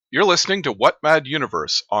You're listening to What Mad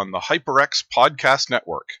Universe on the HyperX Podcast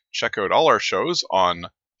Network. Check out all our shows on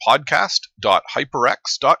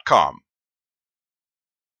podcast.hyperx.com.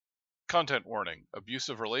 Content warning: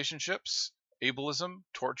 abusive relationships, ableism,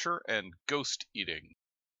 torture, and ghost eating.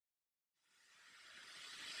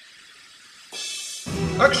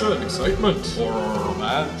 Action, excitement, horror,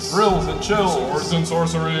 romance, thrills and chills, swords and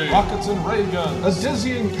sorcery, rockets and ray guns, a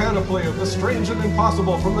dizzying panoply of the strange and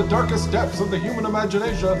impossible from the darkest depths of the human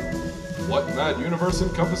imagination. What mad universe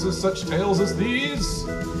encompasses such tales as these?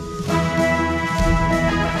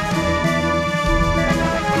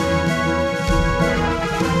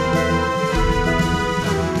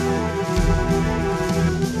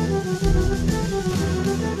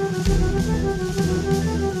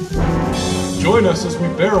 Join us as we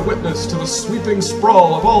bear witness to the sweeping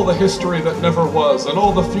sprawl of all the history that never was and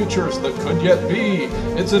all the futures that could yet be.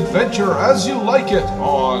 It's adventure as you like it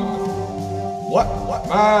on What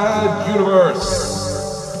Mad Universe?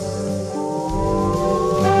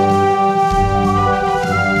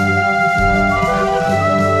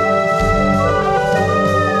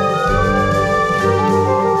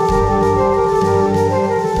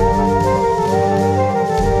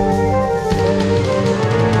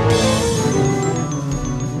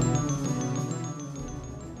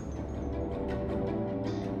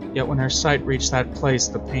 Yet when her sight reached that place,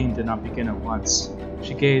 the pain did not begin at once.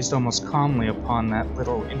 She gazed almost calmly upon that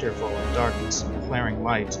little interval of darkness and flaring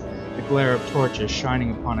light, the glare of torches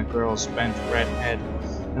shining upon a girl's bent red head,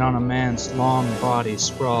 and on a man's long body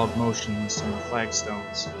sprawled motionless on the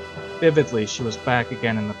flagstones. Vividly, she was back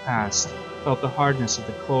again in the past, felt the hardness of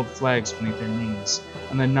the cold flags beneath her knees,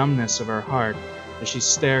 and the numbness of her heart as she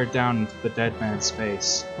stared down into the dead man's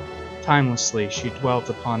face. Timelessly, she dwelt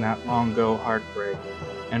upon that long-ago heartbreak,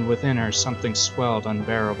 and within her something swelled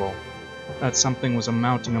unbearable. That something was a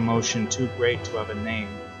mounting emotion too great to have a name,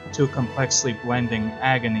 too complexly blending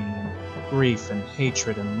agony and grief and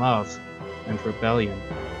hatred and love and rebellion,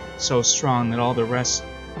 so strong that all the rest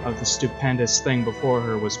of the stupendous thing before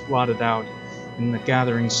her was blotted out in the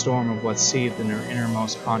gathering storm of what seethed in her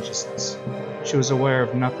innermost consciousness. She was aware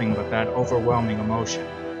of nothing but that overwhelming emotion,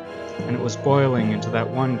 and it was boiling into that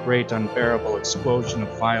one great unbearable explosion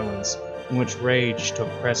of violence in which rage took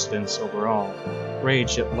precedence over all,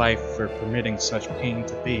 rage at life for permitting such pain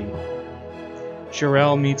to be.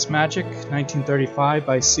 Jor-El Meets Magic, 1935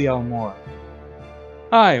 by C.L. Moore.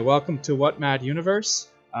 Hi, welcome to What Mad Universe.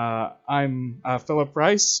 I'm Philip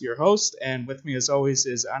Rice, your host, and with me as always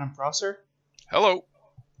is Adam Prosser. Hello.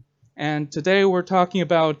 And today we're talking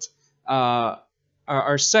about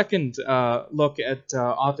our second look at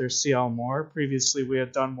author C.L. Moore. Previously we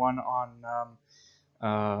had done one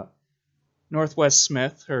on Northwest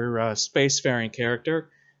Smith, her spacefaring character,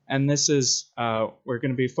 and this is we're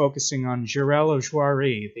going to be focusing on Jor-El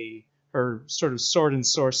Joiry, her sort of sword and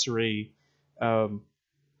sorcery, a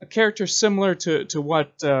character similar to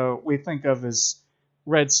what we think of as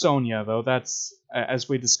Red Sonja, though that's, as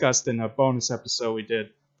we discussed in a bonus episode we did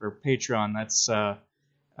for Patreon, that's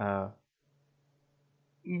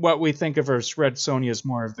what we think of as Red Sonja is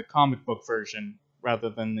more of the comic book version rather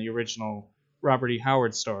than the original Robert E.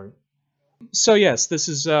 Howard story. So yes, this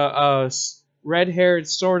is a red-haired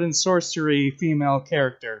sword and sorcery female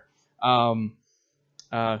character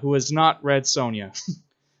who is not Red Sonja.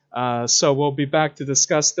 So we'll be back to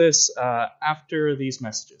discuss this after these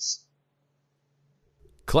messages.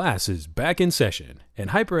 Class is back in session, and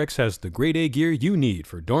HyperX has the grade A gear you need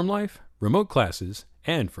for dorm life, remote classes,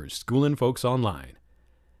 and for schoolin' folks online.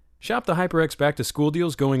 Shop the HyperX Back to School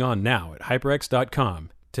deals going on now at hyperx.com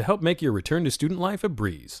to help make your return to student life a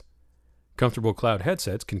breeze. Comfortable cloud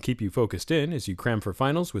headsets can keep you focused in as you cram for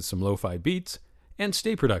finals with some lo-fi beats, and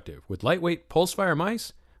stay productive with lightweight Pulsefire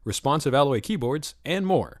mice, responsive alloy keyboards, and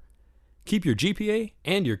more. Keep your GPA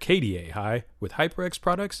and your KDA high with HyperX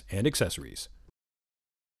products and accessories.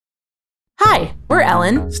 Hi, we're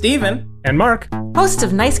Ellen, Steven, and Mark. hosts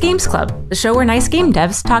of Nice Games Club, the show where nice game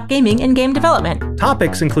devs talk gaming and game development.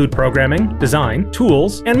 Topics include programming, design,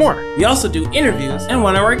 tools, and more. we also do interviews and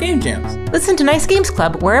one-hour game jams. Listen to Nice Games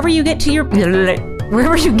Club wherever you get to your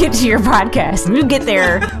podcast. You get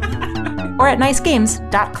there. Or at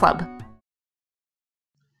nicegames.club.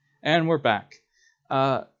 And we're back.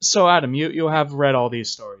 So Adam, you have read all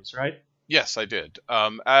these stories, right? Yes, I did.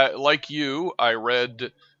 Like you, I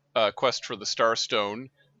read Quest for the Starstone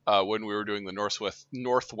when we were doing the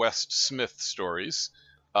Northwest Smith stories,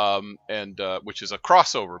 and which is a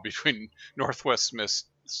crossover between Northwest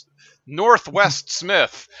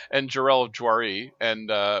Smith and Jor-El Joiry,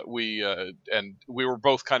 and we were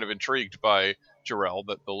both kind of intrigued by Jor-El.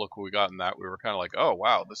 That the look we got in that, we were kind of like, oh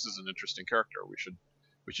wow, this is an interesting character. We should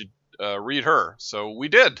we should read her. So we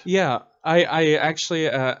did. Yeah, I actually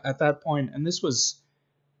at that point, and this was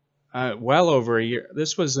well over a year.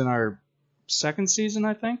 This was in our second season,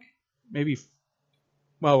 I think. Maybe.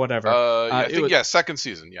 Well, whatever. I think second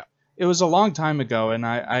season. Yeah. It was a long time ago, and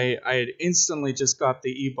I had instantly just got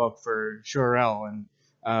the ebook for Jor-El and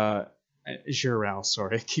Jor-El.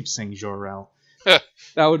 Sorry, I keep saying Jor-El.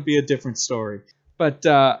 That would be a different story. But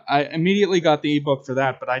I immediately got the ebook for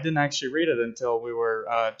that, but I didn't actually read it until we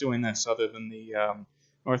were doing this, other than the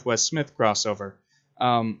Northwest Smith crossover.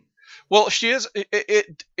 Well, she is.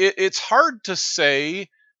 It's hard to say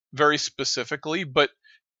very specifically, but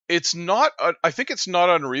it's not. I think it's not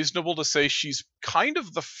unreasonable to say she's kind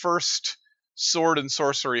of the first sword and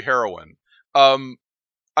sorcery heroine. You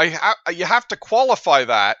have to qualify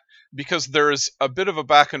that because there's a bit of a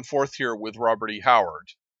back and forth here with Robert E. Howard.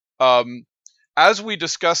 As we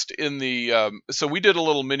discussed in the, so we did a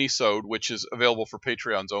little mini-sode, which is available for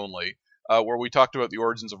Patreons only, where we talked about the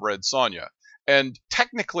origins of Red Sonja. And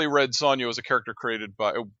technically, Red Sonja was a character created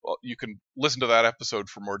by. You can listen to that episode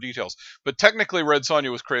for more details. But technically, Red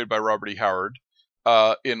Sonja was created by Robert E. Howard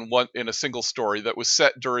in a single story that was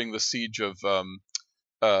set during the siege of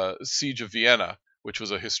Vienna, which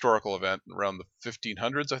was a historical event around the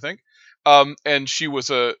 1500s, I think. And she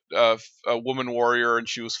was a woman warrior, and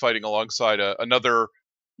she was fighting alongside another,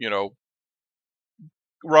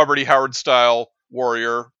 Robert E. Howard style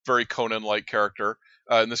warrior, very Conan-like character.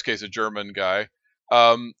 In this case, a German guy.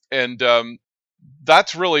 That's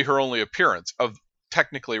really her only appearance of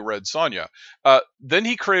technically Red Sonja. Then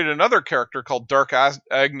he created another character called Dark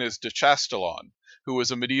Agnes de Chastillon, who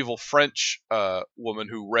was a medieval French woman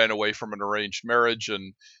who ran away from an arranged marriage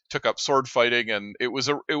and took up sword fighting. And it was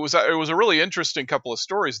a really interesting couple of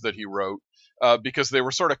stories that he wrote because they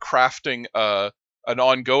were sort of crafting an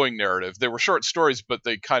ongoing narrative. They were short stories, but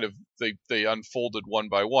they kind of they unfolded one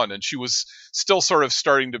by one. And she was still sort of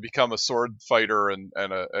starting to become a sword fighter and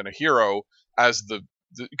a hero as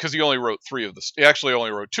because he only wrote he actually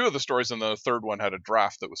only wrote 2 of the stories, and the third one had a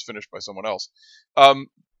draft that was finished by someone else.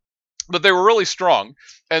 But they were really strong.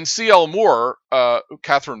 And C.L. Moore,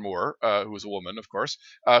 Catherine Moore, who was a woman, of course,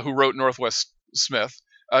 who wrote Northwest Smith,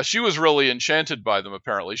 she was really enchanted by them.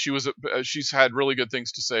 Apparently, she's had really good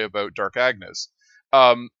things to say about Dark Agnes.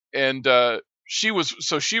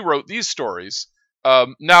 She wrote these stories.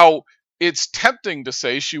 Now, it's tempting to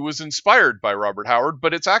say she was inspired by Robert Howard,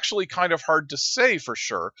 but it's actually kind of hard to say for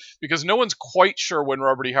sure, because no one's quite sure when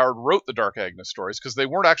Robert E. Howard wrote the Dark Agnes stories, because they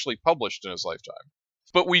weren't actually published in his lifetime.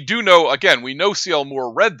 But we do know, again, we know C.L.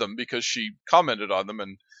 Moore read them because she commented on them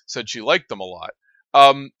and said she liked them a lot.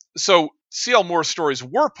 So C.L. Moore's stories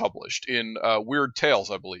were published in Weird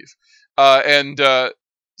Tales, I believe.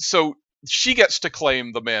 So she gets to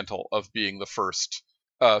claim the mantle of being the first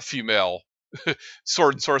female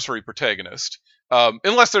sword and sorcery protagonist.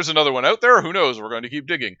 Unless there's another one out there, who knows? We're going to keep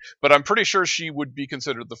digging. But I'm pretty sure she would be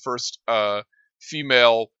considered the first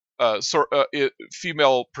female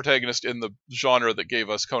protagonist in the genre that gave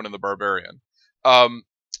us Conan the Barbarian. But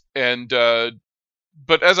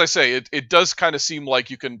as I say, it does kind of seem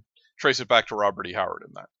like you can trace it back to Robert E. Howard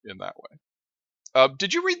in that way.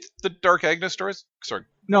 Did you read the Dark Agnes stories? Sorry.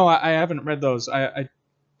 No, I haven't read those. I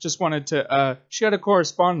just wanted to. She had a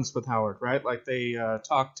correspondence with Howard, right? Like they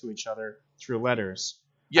talked to each other through letters.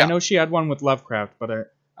 Yeah. I know she had one with Lovecraft,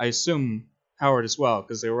 but I assume Howard as well,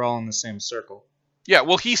 because they were all in the same circle. Yeah,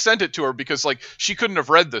 well, he sent it to her because she couldn't have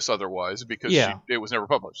read this otherwise, because it was never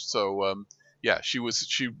published. So she was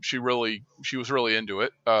really into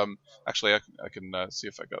it. Actually, I can see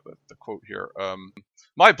if I got the quote here.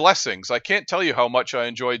 My blessings. I can't tell you how much I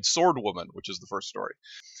enjoyed Sword Woman, which is the first story.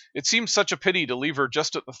 It seems such a pity to leave her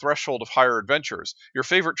just at the threshold of higher adventures. Your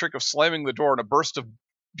favorite trick of slamming the door in a burst of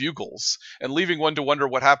bugles and leaving one to wonder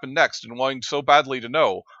what happened next and wanting so badly to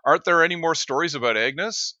know. Aren't there any more stories about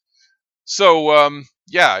Agnes? So,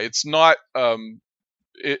 it's not.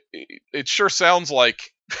 It sure sounds like,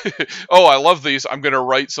 oh, I love these, I'm going to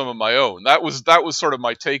write some of my own. That was sort of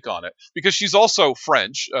my take on it, because she's also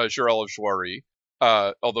French, Jor-El of Joiry,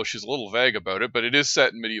 although she's a little vague about it, but it is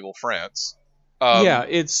set in medieval France.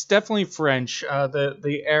 It's definitely French.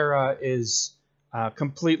 The era is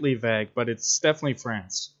completely vague, but it's definitely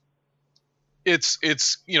France. It's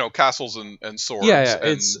castles and swords. Yeah,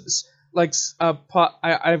 it's like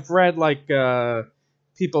I've read like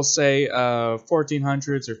people say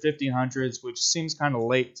 1400s or 1500s, which seems kind of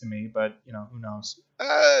late to me, but who knows.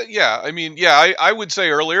 I would say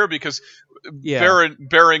earlier, because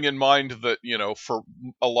bearing in mind that for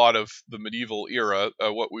a lot of the medieval era,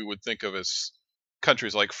 what we would think of as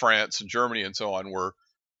countries like France and Germany and so on were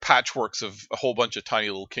patchworks of a whole bunch of tiny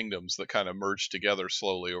little kingdoms that kind of merged together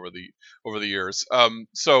slowly over the years.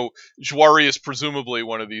 So Jwari is presumably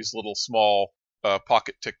one of these little small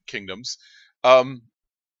pocket kingdoms.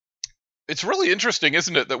 It's really interesting,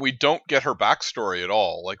 isn't it, that we don't get her backstory at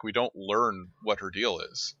all? Like, we don't learn what her deal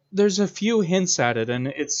is. There's a few hints at it, and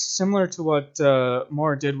it's similar to what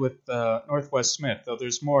Moore did with Northwest Smith, though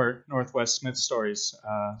there's more Northwest Smith stories,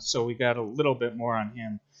 so we got a little bit more on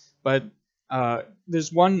him. But there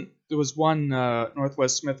was one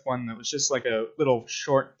Northwest Smith one that was just like a little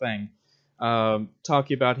short thing,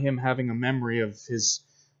 talking about him having a memory of his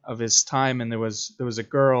time, and there was a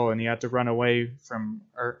girl, and he had to run away from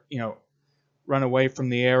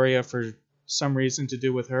the area for some reason to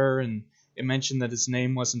do with her, and it mentioned that his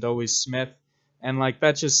name wasn't always Smith, and like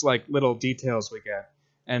that's just like little details we get,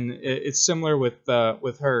 and it's similar with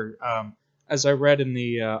her. As I read in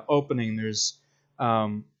the opening, there's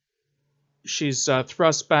she's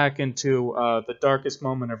thrust back into the darkest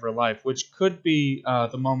moment of her life, which could be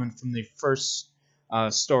the moment from the first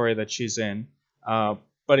story that she's in,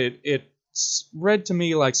 but it's read to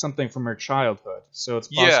me like something from her childhood, so it's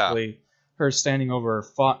possibly her standing over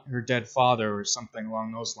her dead father or something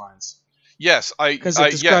along those lines. Yes, because it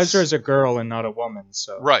describes her as a girl and not a woman.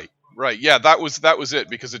 So right, yeah, that was it,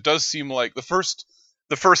 because it does seem like the first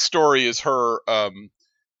story is her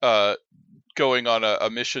going on a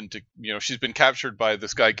mission to, she's been captured by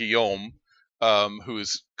this guy Guillaume,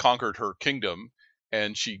 who's conquered her kingdom,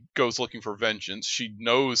 and she goes looking for vengeance. She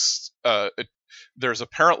knows there's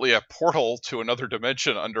apparently a portal to another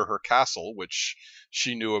dimension under her castle, which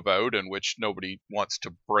she knew about and which nobody wants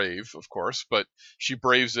to brave, of course, but she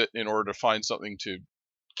braves it in order to find something to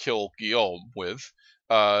kill Guillaume with.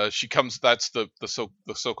 She comes. That's the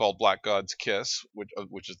so-called Black God's kiss,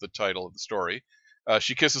 which is the title of the story.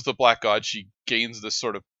 She kisses the Black God. She gains this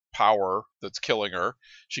sort of power that's killing her.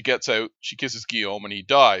 She gets out. She kisses Guillaume, and he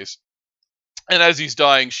dies. And as he's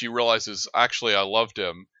dying, she realizes, actually, I loved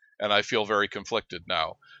him, and I feel very conflicted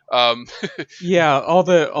now. Yeah, all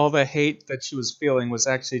the hate that she was feeling was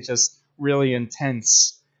actually just really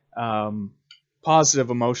intense,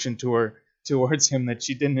 positive emotion towards him that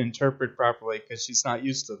she didn't interpret properly because she's not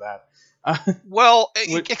used to that.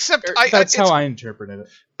 That's how I interpreted it.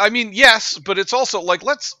 I mean, yes, but it's also like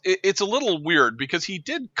it's a little weird because he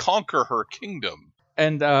did conquer her kingdom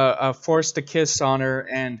and forced a kiss on her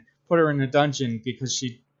and put her in a dungeon because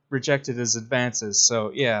she rejected his advances.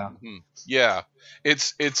 So yeah, yeah,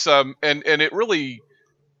 it's and it really,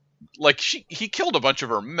 like, he killed a bunch of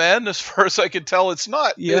her men, as far as I can tell. It's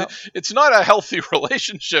not a healthy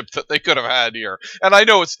relationship that they could have had here. And I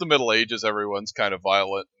know it's the Middle Ages; everyone's kind of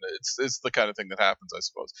violent. It's the kind of thing that happens, I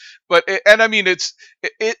suppose. But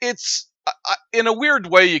it's in a weird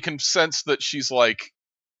way, you can sense that she's like,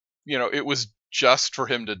 it was just for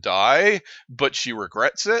him to die, but she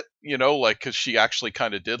regrets it, like, because she actually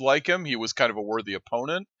kind of did like him. He was kind of a worthy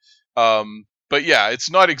opponent. But yeah, it's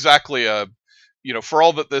not exactly a, for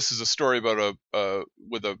all that this is a story about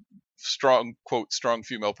with a strong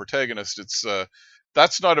female protagonist, it's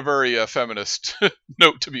that's not a very feminist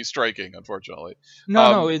note to be striking, unfortunately.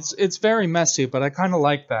 No, it's very messy, but I kind of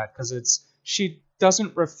like that because she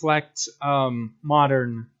doesn't reflect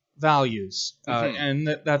modern values, and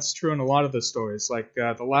that's true in a lot of the stories. Like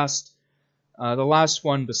the last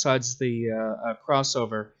one, besides the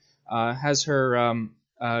crossover, has her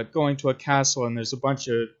going to a castle, and there's a bunch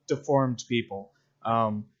of deformed people,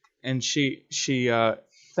 and she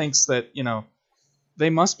thinks that they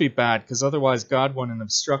must be bad because otherwise God wouldn't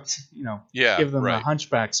obstruct, give them a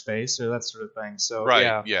hunchback space or that sort of thing. So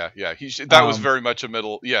that was very much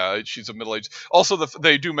she's a middle-aged. Also,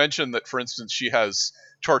 they do mention that, for instance, she has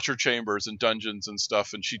torture chambers and dungeons and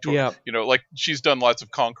stuff, and like, she's done lots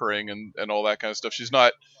of conquering and all that kind of stuff.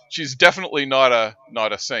 She's definitely not a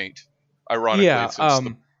saint, ironically.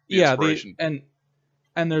 The inspiration.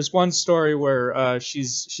 And there's one story where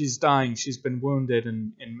she's dying. She's been wounded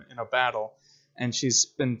in a battle, and she's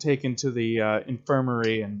been taken to the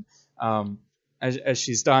infirmary, and as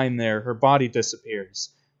she's dying there, her body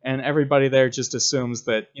disappears, and everybody there just assumes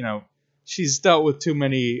that she's dealt with too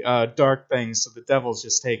many dark things, so the devil's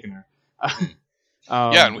just taken her.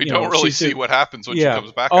 And we don't really see what happens when she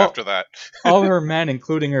comes back after that. All her men,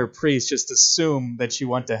 including her priest, just assume that she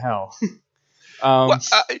went to hell. I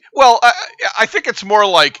think it's more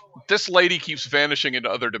like this lady keeps vanishing into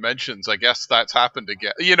other dimensions. I guess that's happened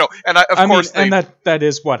again, And that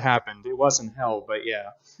is what happened. It wasn't hell, but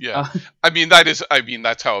yeah. Yeah,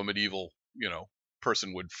 that's how a medieval,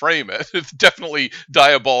 person would frame it. It's definitely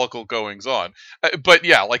diabolical goings on. But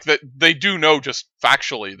yeah, like that, they do know just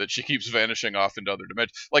factually that she keeps vanishing off into other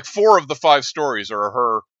dimensions. Like 4 of the 5 stories are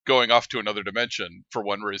her going off to another dimension for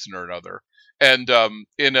one reason or another. And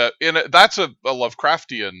that's a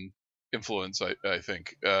Lovecraftian influence, I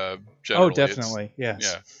think. Generally, definitely, yes.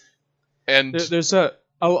 Yeah, and there's a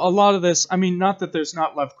lot of this. I mean, not that there's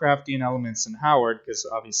not Lovecraftian elements in Howard, because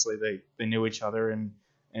obviously they knew each other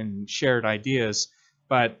and shared ideas,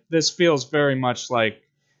 but this feels very much like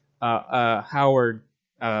Howard,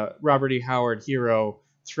 Robert E. Howard hero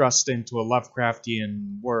thrust into a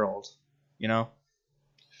Lovecraftian world,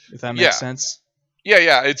 if that makes sense.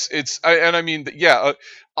 Yeah.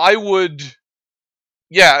 I would.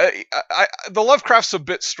 Yeah, the Lovecraft's a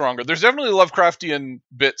bit stronger. There's definitely Lovecraftian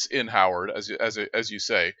bits in Howard, as you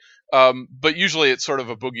say, but usually it's sort of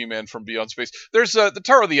a boogeyman from beyond space. There's the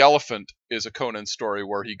Tower of the Elephant is a Conan story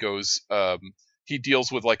where he goes, he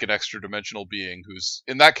deals with like an extra dimensional being who's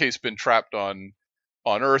in that case been trapped on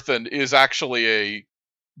Earth and is actually a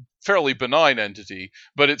fairly benign entity,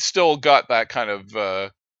 but it's still got that kind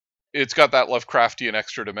of it's got that Lovecraftian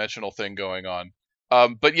extra dimensional thing going on.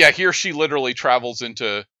 But yeah, here she literally travels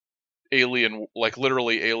into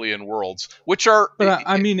literally alien worlds, which are. But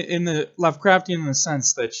I mean, in the Lovecraftian, in the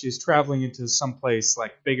sense that she's traveling into some place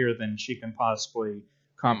like bigger than she can possibly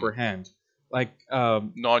comprehend, like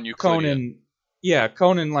non-Euclidean.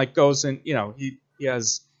 Conan like goes in. He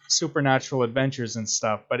has supernatural adventures and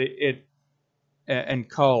stuff, but and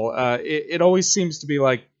Kull, it always seems to be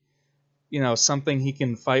like, something he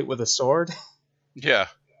can fight with a sword. Yeah.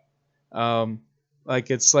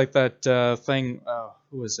 Like it's like that thing.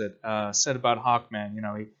 Who was it? Said about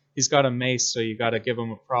Hawkman. He's got a mace, so you got to give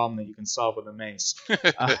him a problem that you can solve with a mace.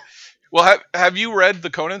 Well, have you read the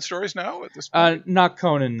Conan stories now at this point? Not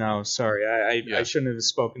Conan, no. Sorry, I shouldn't have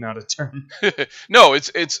spoken out of turn. No,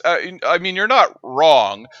 it's. I mean, you're not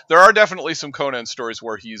wrong. There are definitely some Conan stories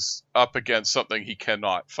where he's up against something he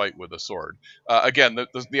cannot fight with a sword. Again,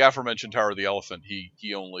 the aforementioned Tower of the Elephant,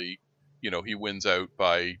 he only, he wins out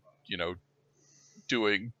by,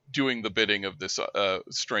 doing the bidding of this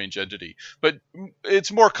strange entity. But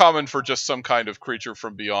it's more common for just some kind of creature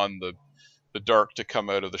from beyond the dark to come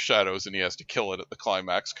out of the shadows, and he has to kill it at the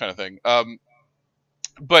climax, kind of thing.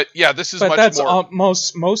 But yeah, this is much more.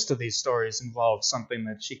 Most of these stories involve something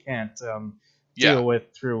that she can't deal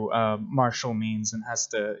with through martial means, and has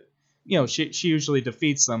to. She usually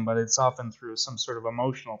defeats them, but it's often through some sort of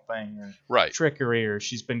emotional thing, or trickery, or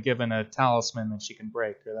she's been given a talisman that she can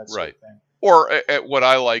break, or that sort of thing. Or at what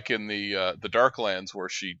I like in the Darklands, where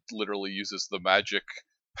she literally uses the magic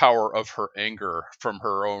power of her anger from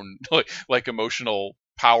her own like emotional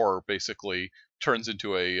power, basically turns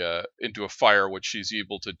into a fire, which she's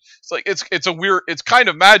able to. It's a weird. It's kind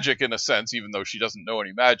of magic in a sense, even though she doesn't know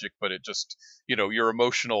any magic. But it just your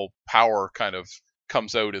emotional power kind of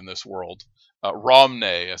comes out in this world,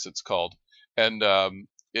 Romne as it's called, and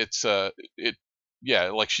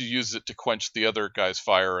like she uses it to quench the other guy's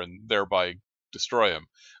fire and thereby destroy him.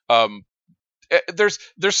 There's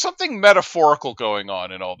something metaphorical going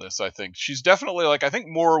on in all this. I think she's definitely I think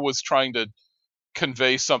Moore was trying to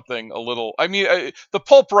convey something a little. I mean, the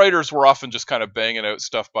pulp writers were often just kind of banging out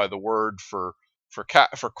stuff by the word for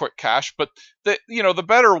quick cash, but the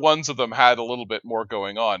better ones of them had a little bit more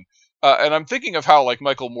going on. And I'm thinking of how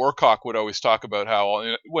Michael Moorcock would always talk about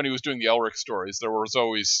how when he was doing the Elric stories, there was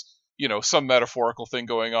always some metaphorical thing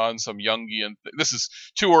going on, some Jungian. This is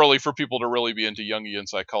too early for people to really be into Jungian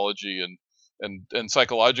psychology and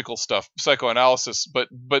psychological stuff, psychoanalysis, but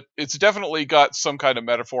it's definitely got some kind of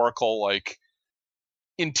metaphorical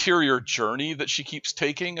interior journey that she keeps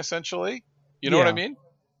taking, essentially. You know what I mean?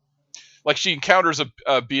 Like she encounters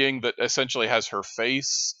a being that essentially has her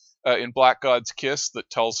face in Black God's Kiss that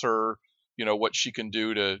tells her, what she can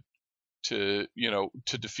do to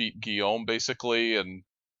defeat Guillaume, basically, and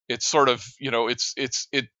it's sort of,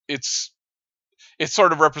 it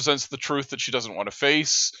sort of represents the truth that she doesn't want to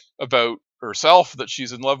face about herself, that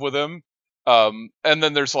she's in love with him. And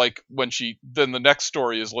then there's then the next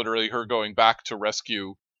story is literally her going back to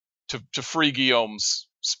rescue, to free Guillaume's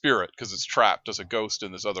spirit, because it's trapped as a ghost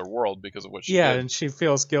in this other world because of what she did. And she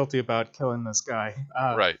feels guilty about killing this guy.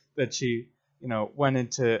 Right. That she, went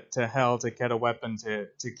into hell to get a weapon to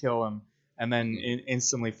kill him, and then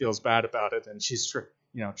instantly feels bad about it, and she's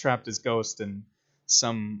trapped as ghost in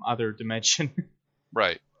some other dimension.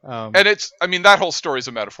 Right. And that whole story is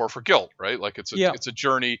a metaphor for guilt, right? Like it's a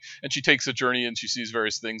journey, and she takes a journey and she sees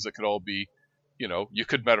various things that could all be, you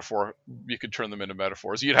could turn them into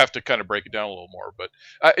metaphors. You'd have to kind of break it down a little more, but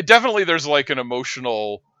definitely there's an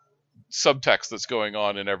emotional subtext that's going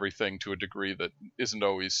on in everything to a degree that isn't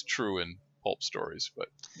always true in pulp stories. But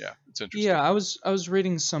yeah, it's interesting. Yeah, I was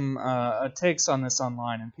reading some takes on this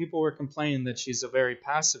online, and people were complaining that she's a very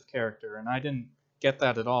passive character, and I didn't get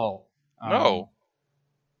that at all. No.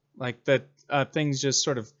 Like that things just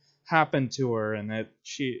sort of happen to her, and that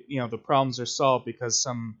she, the problems are solved because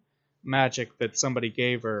some magic that somebody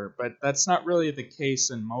gave her. But that's not really the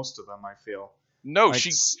case in most of them, I feel. No, Like,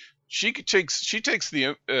 she takes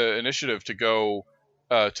the initiative to go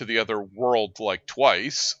to the other world like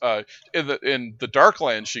twice. In the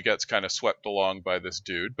Darklands, she gets kind of swept along by this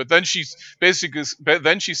dude, but then she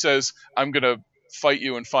says, "I'm gonna fight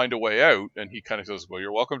you and find a way out," and he kind of says, "Well,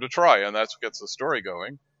 you're welcome to try," and that's what gets the story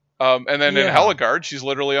going. And then in Helligard, she's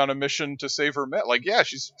literally on a mission to save her men. Like, yeah,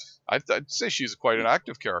 I'd say she's quite an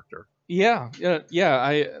active character. Yeah.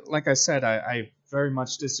 I very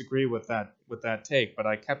much disagree with that take, but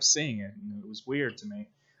I kept seeing it, and it was weird to me.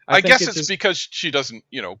 I guess it's because she doesn't,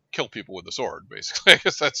 kill people with the sword, basically. I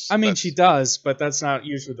guess that's... she does, but that's not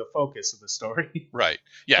usually the focus of the story. Right.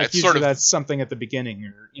 Yeah, like, it's usually sort of... that's something at the beginning,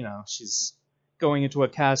 or, she's going into a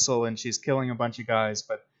castle and she's killing a bunch of guys,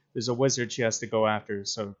 but there's a wizard she has to go after,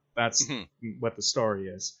 so that's what the story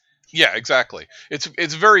is. Yeah, exactly.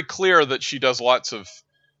 It's very clear that she does lots of...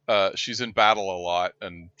 she's in battle a lot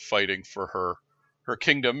and fighting for her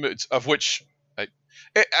kingdom, of which...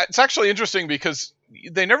 It's actually interesting because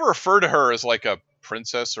they never refer to her as like a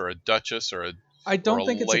princess or a duchess or a I don't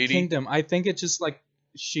think it's lady. a kingdom. I think it's just like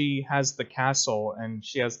she has the castle and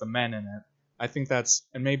she has the men in it. I think that's,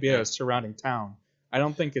 and maybe a surrounding town. I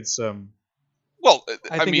don't think it's well,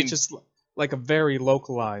 I think it's just like a very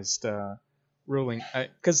localized ruling,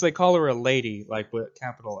 because they call her a lady, like with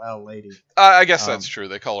capital L, lady. I guess that's true.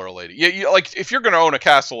 They call her a lady. Yeah, like if you're going to own a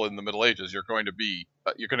castle in the Middle Ages, you're going to be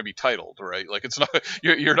titled, right? Like it's not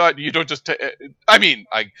you're not, you don't just.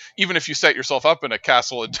 Even if you set yourself up in a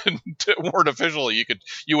castle and weren't officially,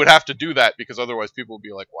 you would have to do that because otherwise people would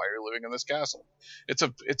be like, why are you living in this castle? It's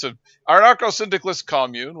a anarcho-syndicalist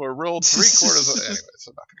commune. We're ruled 3/4 of. Anyways,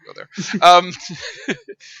 I'm not going to go there.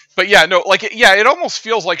 But yeah, no, it almost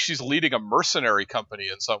feels like she's leading a mercenary company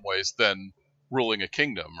in some ways than ruling a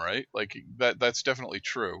kingdom, right? Like that's definitely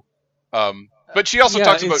true. But she also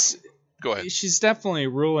talks about. Go ahead. She's definitely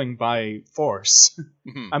ruling by force.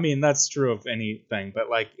 Mm-hmm. I mean, that's true of anything,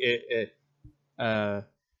 but like I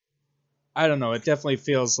don't know. It definitely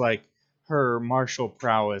feels like her martial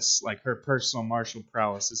prowess, like her personal martial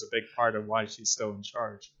prowess, is a big part of why she's still in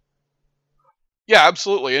charge. Yeah,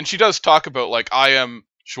 absolutely. And she does talk about like I am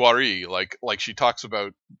Chouari, like she talks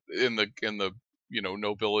about in the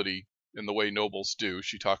nobility, in the way nobles do.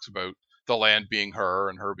 She talks about the land being her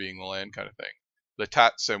and her being the land, kind of thing.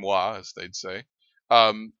 L'État c'est moi, as they'd say.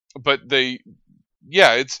 But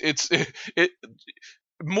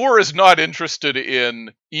Moore is not interested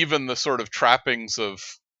in even the sort of trappings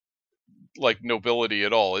of like nobility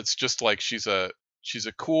at all. It's just like she's a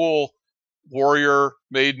cool warrior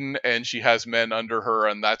maiden and she has men under her,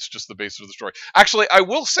 and that's just the basis of the story. Actually, I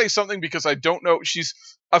will say something because I don't know. She's,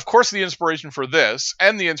 of course, the inspiration for this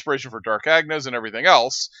and the inspiration for Dark Agnes and everything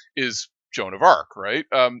else is Joan of Arc, right?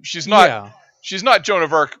 She's not Joan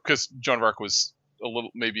of Arc because Joan of Arc was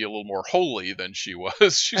maybe a little more holy than she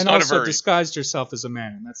was. She's not also disguised herself as a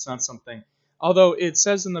man, and that's not something. Although it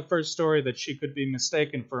says in the first story that she could be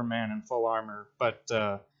mistaken for a man in full armor, but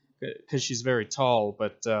because she's very tall,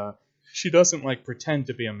 but she doesn't like pretend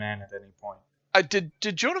to be a man at any point.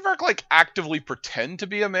 Did Joan of Arc like actively pretend to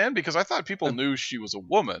be a man? Because I thought people knew she was a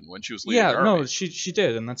woman when she was leading the army. No, she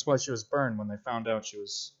did, and that's why she was burned when they found out she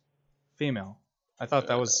was female. I thought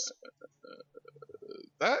that was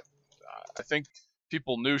I think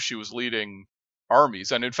people knew she was leading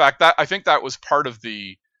armies, and in fact, I think that was part of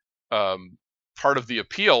the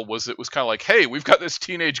appeal. Was it was kind of like, hey, we've got this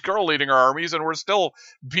teenage girl leading our armies, and we're still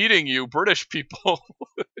beating you, British people.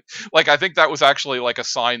 Like, I think that was actually like a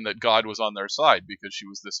sign that God was on their side because she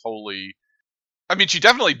was this holy. I mean, she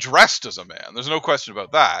definitely dressed as a man. There's no question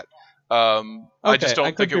about that. I just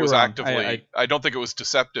don't think it was actively. I don't think it was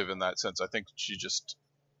deceptive in that sense. I think she just.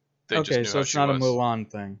 Okay, so it's not a Mulan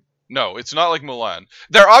thing. No, it's not like Mulan.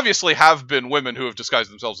 There obviously have been women who have disguised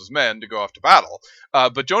themselves as men to go off to battle,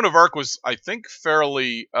 but Joan of Arc was, I think,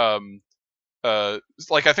 fairly I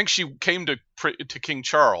think she came to King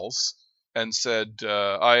Charles and said,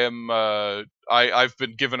 "I've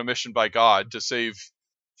been given a mission by God to save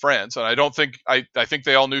France," and I think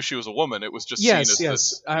they all knew she was a woman. It was just seen as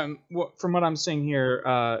this. From what I'm seeing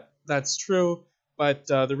here, that's true. But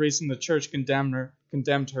the reason the church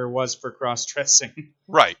condemned her was for cross-dressing.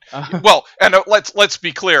 Right. Well, and let's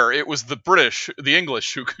be clear. It was the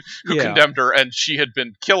English who condemned her, and she had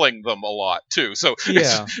been killing them a lot too. So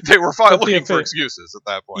they were looking for excuses at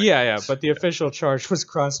that point. Yeah. But the official charge was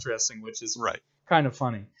cross-dressing, which is kind of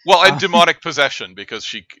funny. Well, and demonic possession, because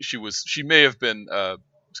she may have been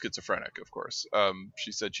schizophrenic, of course.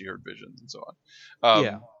 She said she heard visions and so on.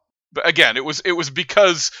 Yeah. But again, it was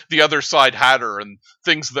because the other side had her, and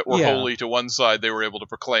things that were Yeah. holy to one side they were able to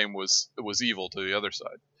proclaim was evil to the other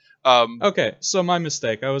side. Okay, so my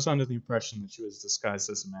mistake. I was under the impression that she was disguised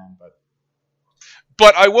as a man,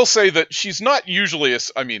 But I will say that she's not usually.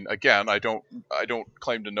 I mean, again, I don't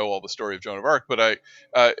claim to know all the story of Joan of Arc, but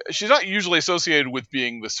she's not usually associated with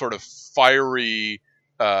being this sort of fiery,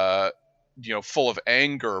 full of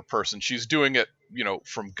anger person. She's doing it,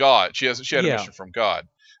 from God. She had a Yeah. mission from God.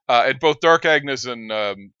 And both Dark Agnes and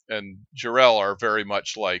Jarell are very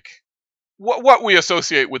much like what we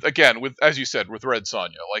associate with, again, with, as you said, with Red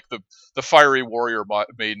Sonja, like the fiery warrior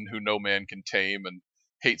maiden who no man can tame and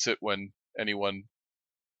hates it when anyone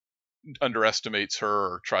underestimates her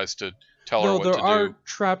or tries to tell her though what there to are do.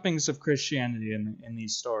 trappings of Christianity in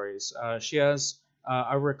these stories. She has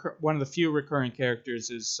one of the few recurring characters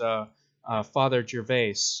is Father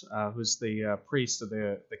Gervais, who's the priest of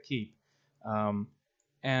the keep.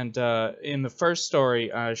 And in the first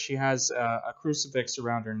story, she has a crucifix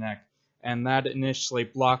around her neck, and that initially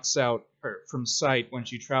blocks out her from sight when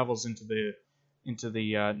she travels into the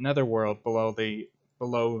netherworld below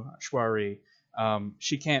Shwari.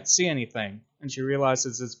 She can't see anything, and she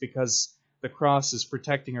realizes it's because the cross is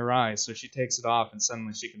protecting her eyes, so she takes it off, and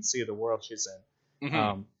suddenly she can see the world she's in.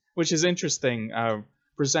 Mm-hmm. Which is interesting,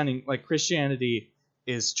 presenting like Christianity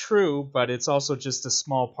is true, but it's also just a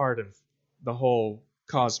small part of the whole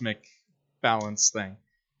cosmic balance thing.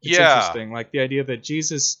 It's interesting, like the idea that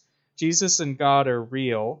Jesus and God are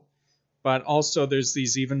real, but also there's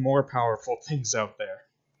these even more powerful things out there.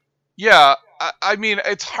 Yeah, I mean,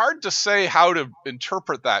 it's hard to say how to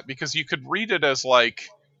interpret that, because you could read it as like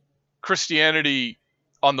Christianity,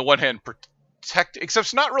 on the one hand, except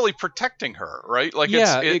it's not really protecting her, right? Like,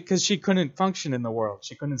 because she couldn't function in the world.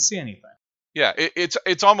 She couldn't see anything. Yeah,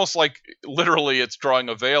 it's almost like literally it's drawing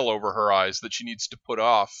a veil over her eyes that she needs to put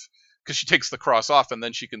off, because she takes the cross off and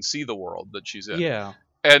then she can see the world that she's in. Yeah.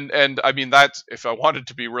 And I mean, that's, if I wanted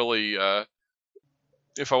to be really,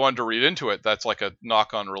 if I wanted to read into it, that's like a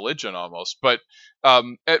knock on religion almost. But I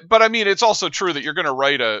mean, it's also true that you're going to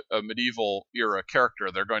write a medieval era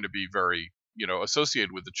character. They're going to be very,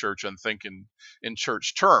 associated with the church and think in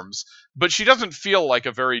church terms. But she doesn't feel like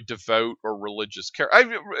a very devout or religious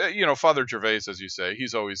character. Father Gervais, as you say,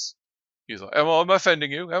 he's like, am I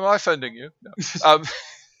offending you? Am I offending you? No.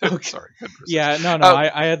 Okay. Sorry. Yeah, no.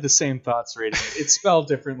 I had the same thoughts reading it. It's spelled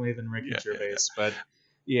differently than Ricky Gervais, but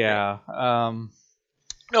yeah.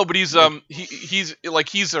 No, but he's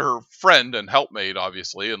he's her friend and helpmate,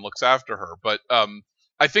 obviously, and looks after her. But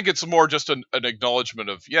I think it's more just an acknowledgement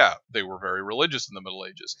of, they were very religious in the Middle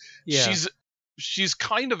Ages. Yeah. She's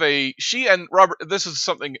kind of she and Robert. This is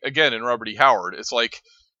something again in Robert E. Howard. It's like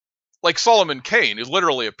Solomon Kane is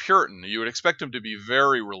literally a Puritan. You would expect him to be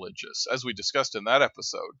very religious, as we discussed in that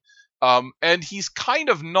episode. And he's kind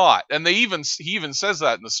of not. And he even says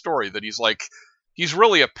that in the story, that he's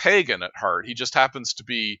really a pagan at heart. He just happens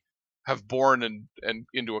to have born and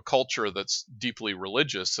into a culture that's deeply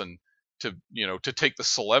religious, and to take the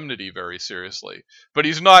solemnity very seriously. But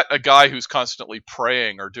he's not a guy who's constantly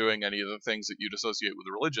praying or doing any of the things that you'd associate with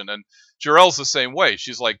religion. And Jarell's the same way.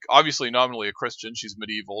 She's like obviously nominally a Christian. She's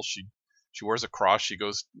medieval. She wears a cross. She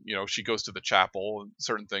goes to the chapel and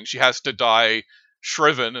certain things. She has to die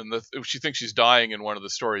shriven, and she thinks she's dying in one of the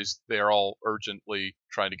stories. They are all urgently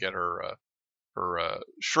trying to get her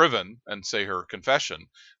shriven and say her confession.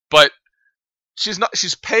 But she's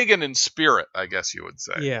pagan in spirit, I guess you would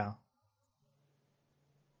say. Yeah.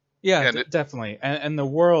 Yeah, definitely. And the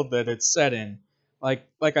world that it's set in, like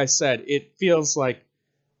I said, it feels like,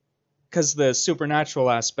 because the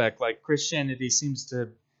supernatural aspect, like Christianity seems to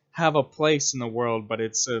have a place in the world, but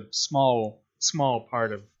it's a small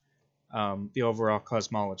part of the overall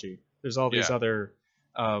cosmology. There's all these other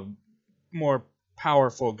more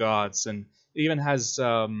powerful gods, and it even has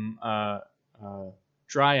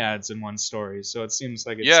dryads in one story, so it seems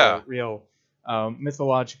like it's a real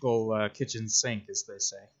mythological kitchen sink, as they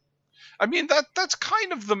say. I mean, that's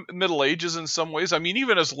kind of the Middle Ages in some ways. I mean,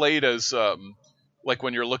 even as late as like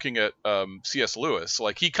when you're looking at C.S. Lewis,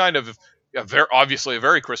 like he kind of obviously a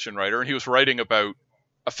very Christian writer, and he was writing about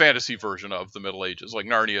a fantasy version of the Middle Ages, like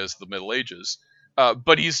Narnia is the Middle Ages.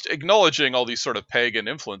 But he's acknowledging all these sort of pagan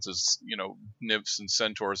influences, nymphs and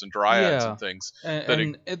centaurs and dryads and things.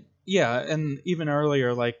 And even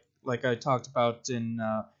earlier, like I talked about in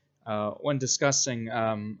when discussing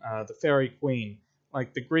the Fairy Queen,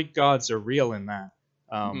 like the Greek gods are real in that,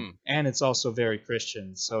 and it's also very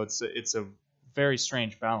Christian. So it's a very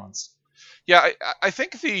strange balance. Yeah, I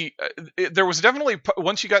think there was definitely,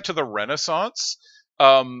 once you got to the Renaissance,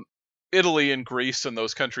 Italy and Greece and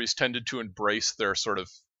those countries tended to embrace their sort of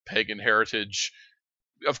pagan heritage.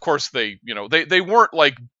 Of course, they weren't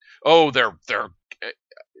like, oh, they're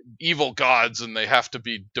evil gods and they have to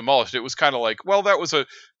be demolished. It was kind of like, well, that was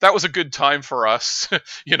a good time for us.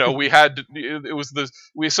 We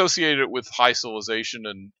associated it with high civilization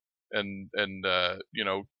and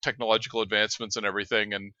technological advancements and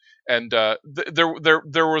everything, and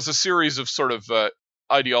there was a series of sort of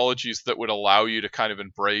ideologies that would allow you to kind of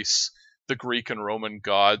embrace the Greek and Roman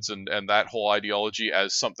gods and that whole ideology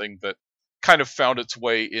as something that kind of found its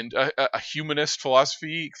way into a humanist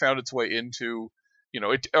philosophy, found its way into,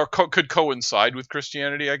 could coincide with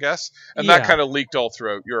Christianity, I guess, and that kind of leaked all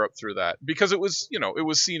throughout Europe through that, because it was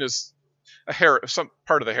seen as some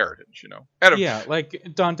part of the heritage, like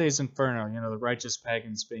Dante's Inferno, the righteous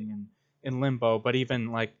pagans being in limbo, but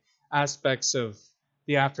even like aspects of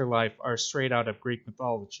the afterlife are straight out of Greek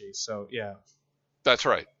mythology. So yeah, that's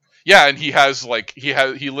right. Yeah, and he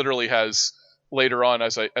literally has later on,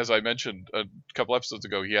 as I mentioned a couple episodes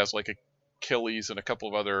ago, he has like Achilles and a couple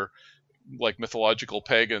of other like mythological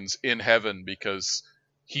pagans in heaven because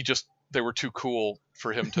they were too cool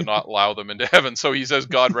for him to not allow them into heaven. So he says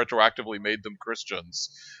God retroactively made them Christians.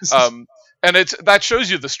 And that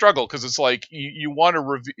shows you the struggle, because it's like you want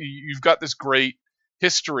to you've got this great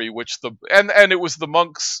history, which and it was the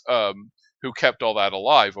monks who kept all that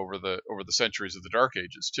alive over the centuries of the Dark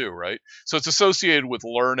Ages too, right? So it's associated with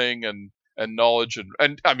learning and knowledge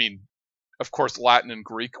and I mean, of course, Latin and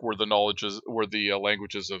Greek were the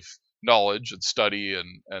languages of knowledge and study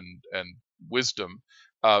and wisdom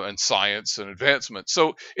and science and advancement.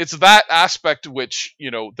 So it's that aspect which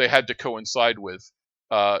they had to coincide with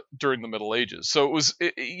during the Middle Ages. So it was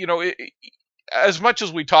as much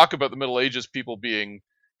as we talk about the Middle Ages people being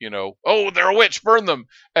oh, they're a witch, burn them,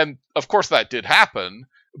 and of course that did happen,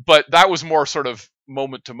 but that was more sort of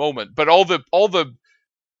moment to moment. But all the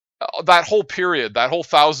that whole period, that whole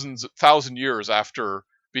thousand years after,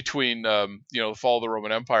 between the fall of the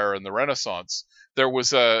Roman Empire and the Renaissance, there was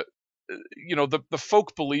the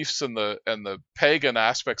folk beliefs and the pagan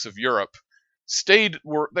aspects of Europe they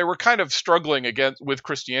were kind of struggling with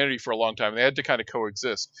Christianity for a long time. They had to kind of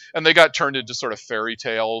coexist, and they got turned into sort of fairy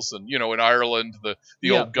tales. And in Ireland, the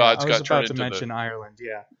old gods got turned into Ireland.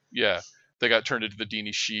 They got turned into the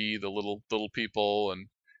Dini Shi, the little people, and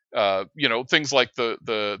things like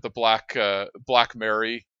the Black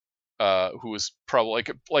Mary, who was probably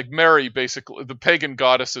like Mary, basically the pagan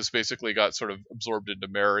goddesses basically got sort of absorbed into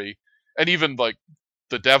Mary, and even like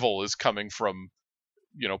the devil is coming from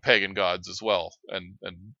pagan gods as well, and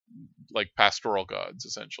like pastoral gods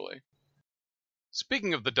essentially.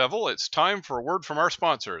 Speaking of the devil, it's time for a word from our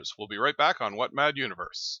sponsors. We'll be right back on What Mad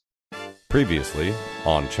Universe. Previously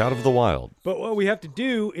on Chat of the Wild. But what we have to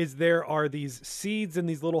do is there are these seeds in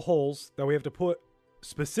these little holes that we have to put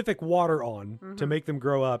specific water on to make them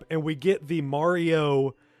grow up, and we get the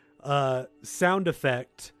Mario sound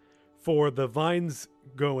effect for the vines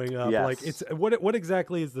going up. Yes. Like it's what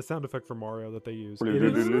exactly is the sound effect for Mario that they use?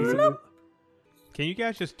 Can you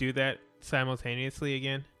guys just do that simultaneously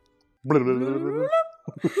again?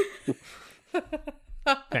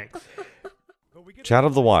 Thanks. Chat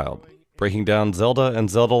of the Wild, breaking down Zelda and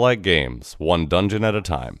Zelda-like games, one dungeon at a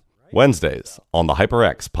time. Wednesdays on the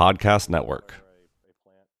HyperX Podcast Network.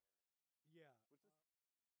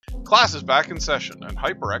 Class is back in session, and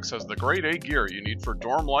HyperX has the grade A gear you need for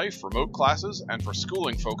dorm life, remote classes, and for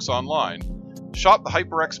schooling folks online. Shop the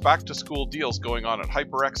HyperX back-to-school deals going on at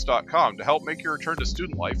HyperX.com to help make your return to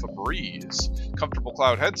student life a breeze. Comfortable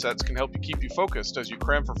cloud headsets can help you keep you focused as you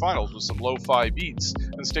cram for finals with some lo-fi beats,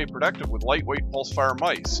 and stay productive with lightweight Pulsefire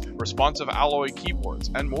mice, responsive alloy keyboards,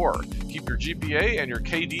 and more. Keep your GPA and your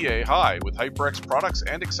KDA high with HyperX products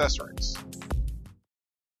and accessories.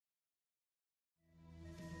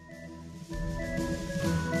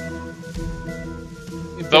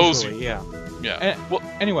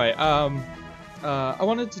 Anyway, I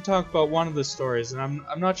wanted to talk about one of the stories, and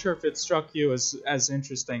I'm not sure if it struck you as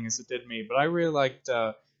interesting as it did me, but I really liked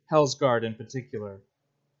Hell's Guard in particular,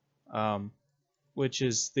 which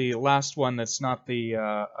is the last one that's not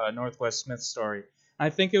the Northwest Smith story. I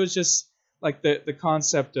think it was just like the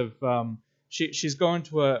concept of she's going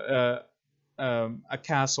to a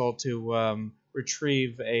castle to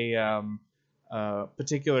retrieve a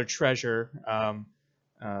particular treasure.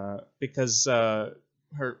 Because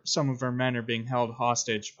some of her men are being held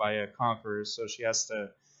hostage by a conqueror, so she has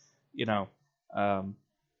to,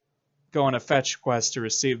 go on a fetch quest to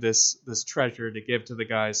receive this treasure to give to the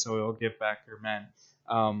guy, so he'll give back her men.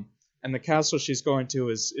 And the castle she's going to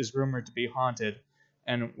is rumored to be haunted,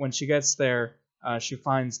 and when she gets there, she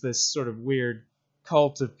finds this sort of weird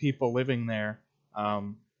cult of people living there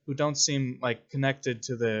who don't seem like connected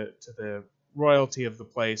to the royalty of the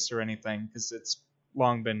place or anything, because it's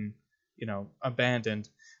long been, abandoned.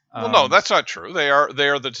 Well, no, that's not true. They are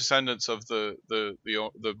the descendants of the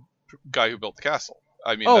guy who built the castle.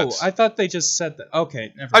 I mean, I thought they just said that.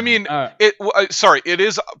 Okay, never I mind. mean, sorry, it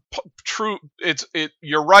is true.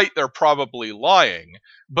 You're right. They're probably lying,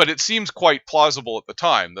 but it seems quite plausible at the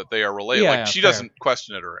time that they are related. Yeah, she fair. doesn't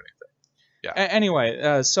question it or anything. Yeah.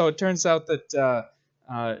 Anyway, so it turns out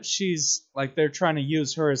that she's like, they're trying to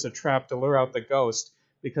use her as a trap to lure out the ghost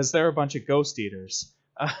because they're a bunch of ghost eaters.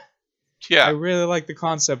 Yeah. I really like the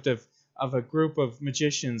concept of a group of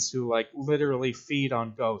magicians who like literally feed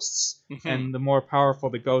on ghosts. Mm-hmm. And the more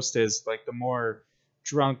powerful the ghost is, like the more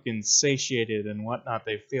drunk and satiated and whatnot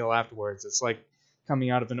they feel afterwards. It's like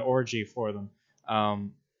coming out of an orgy for them.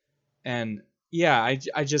 And yeah,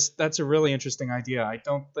 I just, that's a really interesting idea. I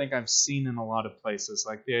don't think I've seen in a lot of places,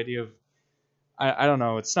 like the idea of, I don't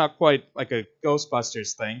know, it's not quite like a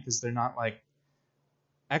Ghostbusters thing, because they're not like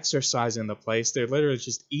exercising the place. They're literally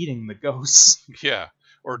just eating the ghosts. Yeah,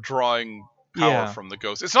 or drawing power from the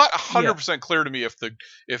ghost. It's not 100% clear to me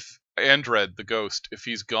if Andred, the ghost, if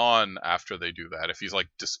he's gone after they do that, if he's like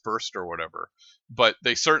dispersed or whatever. But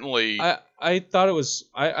they certainly... I thought it was...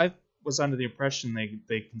 I was under the impression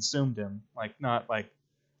they consumed him. Like, not like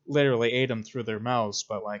literally ate him through their mouths,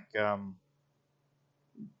 but like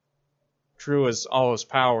drew all his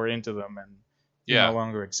power into them, and he no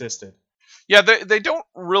longer existed. Yeah, they don't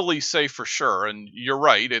really say for sure, and you're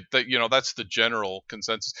right. That's the general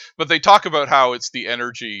consensus. But they talk about how it's the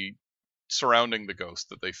energy surrounding the ghost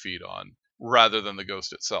that they feed on, rather than the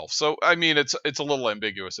ghost itself. So, I mean, it's a little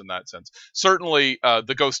ambiguous in that sense. Certainly,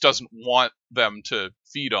 the ghost doesn't want them to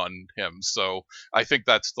feed on him, so I think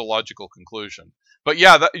that's the logical conclusion. But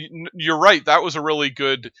yeah, you're right. That was a really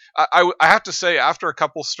good... I have to say, after a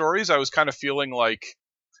couple stories, I was kind of feeling like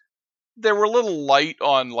they were a little light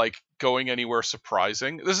on like going anywhere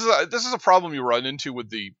surprising. This is a problem you run into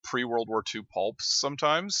with the pre-World War II pulps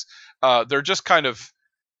sometimes. They're just kind of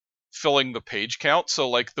filling the page count. So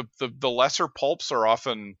like the lesser pulps are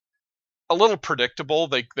often a little predictable.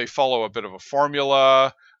 They follow a bit of a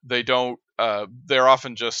formula. They don't. They're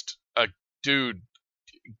often just a dude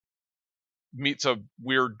meets a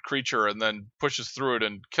weird creature and then pushes through it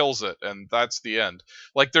and kills it, and that's the end.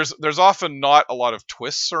 Like there's often not a lot of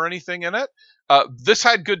twists or anything in it. This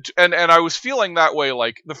had good, and I was feeling that way.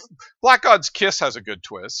 Like the Black God's Kiss has a good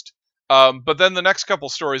twist, but then the next couple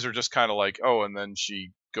stories are just kind of like, oh, and then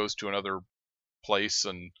she goes to another place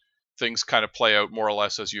and things kind of play out more or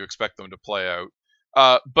less as you expect them to play out.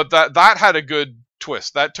 But that had a good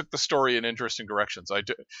twist. That took the story in interesting directions.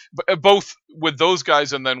 Both with those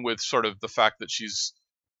guys and then with sort of the fact that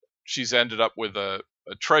she's ended up with a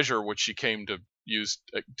treasure which she came to use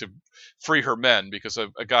to free her men, because a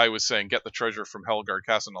guy was saying, get the treasure from Helgard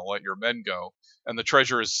Castle and I'll let your men go. And the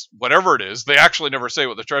treasure is whatever it is. They actually never say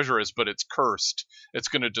what the treasure is, but it's cursed. It's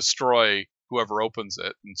going to destroy whoever opens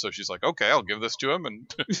it. And so she's like, okay, I'll give this to him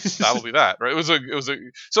and that'll be that. Right. So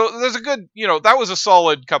there's a good, that was a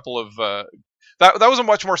solid couple of, that was a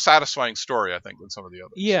much more satisfying story, I think, than some of the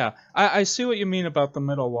others. Yeah, I see what you mean about the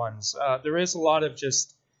middle ones. There is a lot of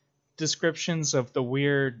just descriptions of the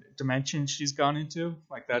weird dimension she's gone into.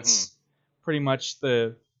 Like that's pretty much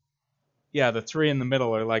the three in the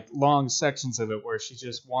middle are like long sections of it where she's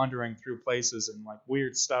just wandering through places and like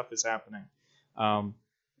weird stuff is happening.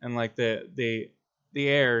 And like the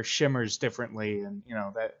air shimmers differently, and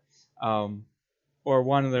that or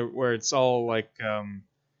one of the where it's all like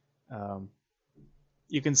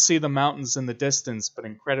you can see the mountains in the distance, but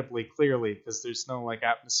incredibly clearly because there's no like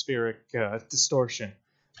atmospheric distortion.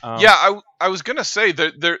 I was gonna say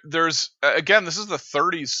that there's again, this is the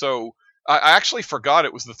 30s, so I actually forgot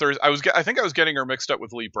it was the 30s. I think I was getting her mixed up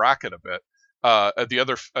with Lee Brackett a bit,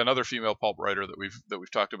 another female pulp writer that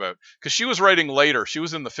we've talked about, because she was writing later. She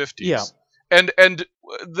was in the 50s. Yeah. And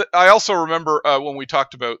I also remember when we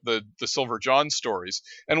talked about the Silver John stories.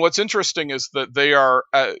 And what's interesting is that they are,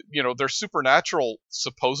 they're supernatural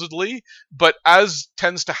supposedly, but as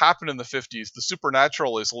tends to happen in the 50s, the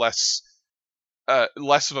supernatural is less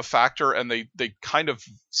of a factor, and they kind of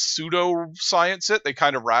pseudo-science it. They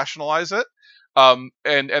kind of rationalize it,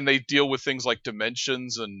 and they deal with things like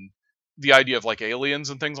dimensions and the idea of like aliens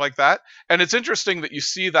and things like that. And it's interesting that you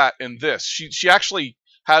see that in this. She actually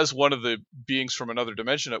has one of the beings from another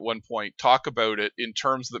dimension at one point talk about it in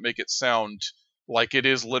terms that make it sound like it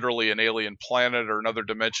is literally an alien planet or another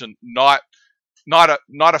dimension, not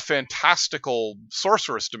a fantastical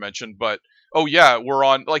sorceress dimension, but oh yeah, we're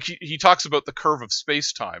on, like he talks about the curve of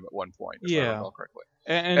space-time at one point, if I recall correctly.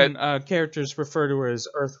 And characters refer to her as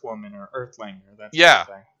Earthwoman or Earthling or that Yeah, sort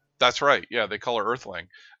of thing. that's right. Yeah, they call her Earthling.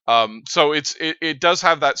 So it does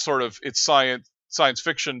have that sort of, it's science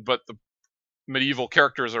fiction, but the medieval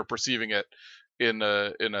characters are perceiving it in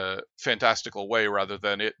a fantastical way rather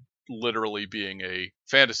than it literally being a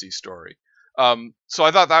fantasy story. So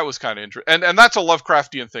I thought that was kind of interesting, and that's a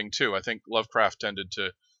Lovecraftian thing too. I think Lovecraft tended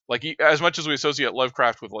to, like, as much as we associate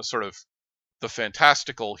Lovecraft with sort of the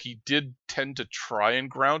fantastical, he did tend to try and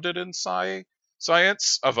ground it in science,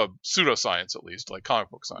 of a pseudoscience at least, like comic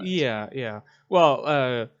book science. Yeah.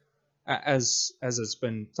 Well, as it's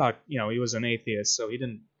been talked, he was an atheist, so he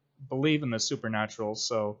didn't believe in the supernatural.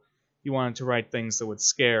 So he wanted to write things that would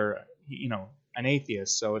scare, an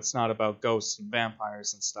atheist. So it's not about ghosts and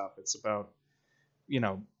vampires and stuff. It's about,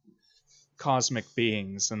 cosmic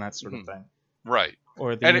beings and that sort of thing. Right.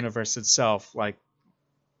 Or the universe itself, like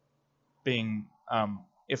being,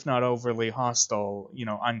 if not overly hostile,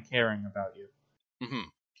 uncaring about you. Mm-hmm.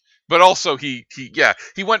 But also he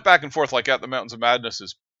went back and forth, like At the Mountains of Madness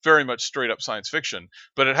is very much straight up science fiction,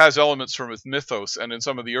 but it has elements from its mythos, and in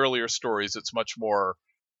some of the earlier stories it's much more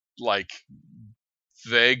like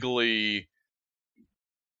vaguely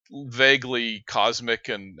cosmic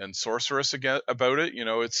and sorcerous about it.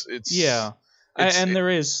 And there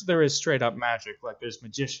is straight up magic, like there's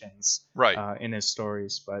magicians right in his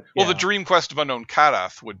stories. But well, the Dream Quest of Unknown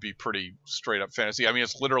Kadath would be pretty straight up fantasy. I mean,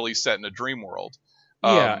 it's literally set in a dream world.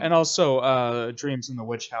 And also Dreams in the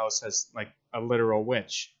Witch House has like a literal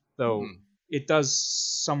witch, though it does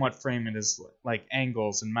somewhat frame it as like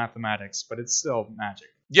angles and mathematics, but it's still magic.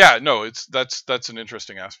 Yeah, no, that's an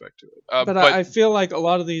interesting aspect to it. But I feel like a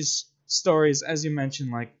lot of these stories, as you mentioned,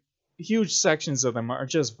 like huge sections of them are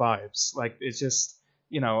just vibes. Like it's just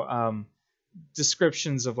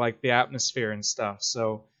descriptions of like the atmosphere and stuff.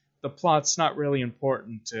 So the plot's not really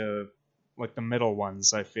important to like the middle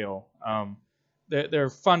ones. I feel they're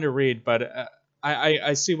fun to read, but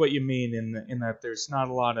I see what you mean in that there's not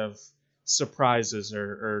a lot of surprises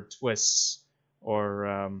or twists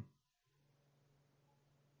or.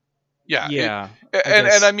 Yeah.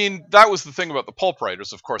 And I mean, that was the thing about the pulp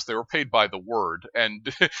writers. Of course, they were paid by the word, and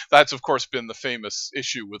that's of course been the famous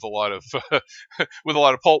issue with a lot of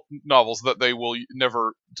pulp novels, that they will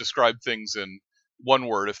never describe things in one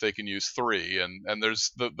word if they can use three. And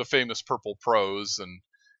there's the famous purple prose, and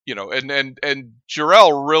and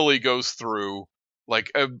Jarrell really goes through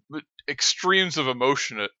like extremes of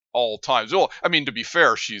emotion at all times. Well, I mean, to be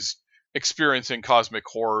fair, she's experiencing cosmic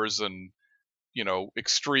horrors and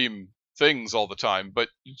extreme things all the time, but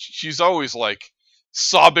she's always like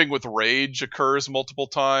sobbing with rage occurs multiple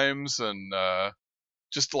times, and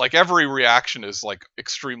just like every reaction is like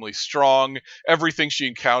extremely strong. Everything she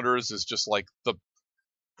encounters is just like the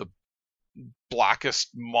blackest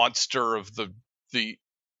monster of the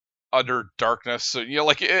utter darkness. So,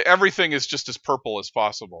 like everything is just as purple as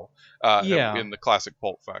possible in the classic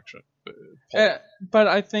pulp faction. But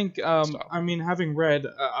I think, having read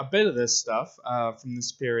a bit of this stuff from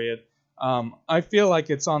this period, I feel like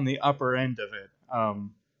it's on the upper end of it.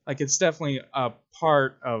 Like it's definitely a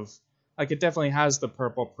part of, like it definitely has the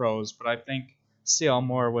purple prose, but I think C.L.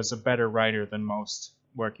 Moore was a better writer than most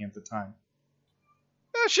working at the time.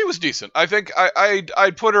 She was decent. I think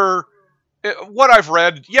I'd put her. What I've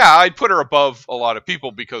read, I'd put her above a lot of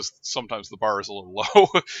people because sometimes the bar is a little low.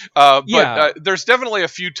 But there's definitely a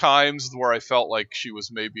few times where I felt like she was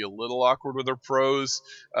maybe a little awkward with her prose.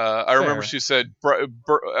 I remember she said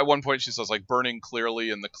at one point she says like burning clearly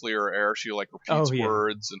in the clear air. She like repeats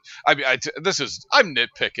words, and I mean I'm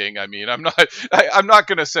nitpicking. I mean I'm not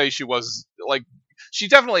gonna say she was like, she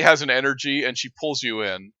definitely has an energy and she pulls you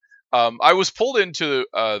in. I was pulled into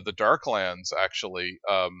the Darklands actually.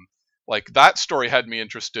 Like that story had me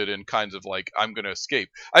interested in kinds of like, I'm going to escape.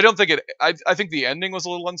 I don't think I think the ending was a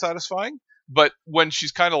little unsatisfying, but when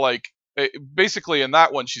she's kind of like, basically in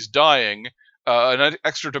that one, she's dying, an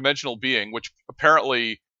extra dimensional being, which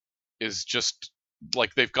apparently is just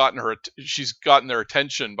like she's gotten their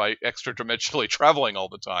attention by extra dimensionally traveling all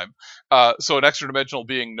the time. So an extra dimensional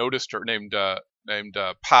being noticed her, named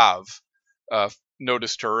Pav,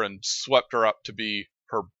 noticed her and swept her up to be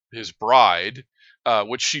his bride.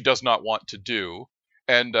 Which she does not want to do,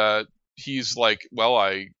 and he's like, "Well,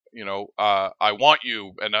 I want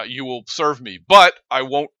you, and you will serve me, but I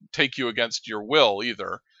won't take you against your will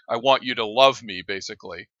either. I want you to love me,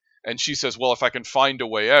 basically." And she says, "Well, if I can find a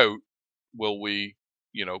way out, will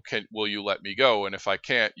you let me go? And if I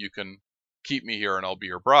can't, you can keep me here, and I'll be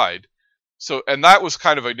your bride." So, and that was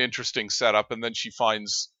kind of an interesting setup. And then she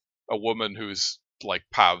finds a woman who's like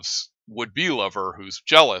Pav's would-be lover who's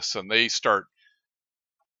jealous, and they start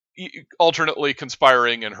alternately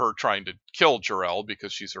conspiring and her trying to kill Jarell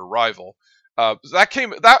because she's her rival.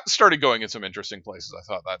 That started going in some interesting places. I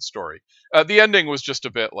thought that story. The ending was just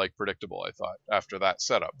a bit like predictable, I thought, after that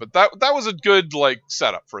setup. But that was a good like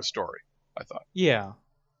setup for a story, I thought. Yeah.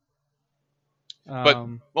 But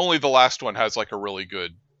only the last one has like a really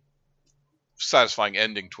good, satisfying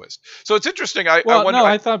ending twist. So it's interesting. I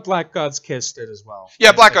thought Black God's Kiss did as well.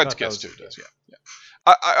 Yeah, Black God's Kiss too does. Yeah.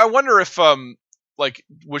 I wonder if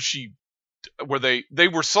they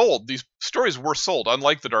were sold. These stories were sold,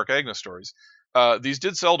 unlike the Dark Agnes stories. These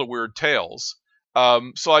did sell to Weird Tales.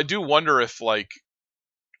 So I do wonder if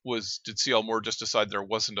did C.L. Moore just decide there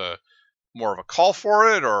wasn't more of a call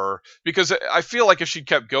for it, or because I feel like if she'd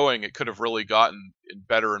kept going, it could have really gotten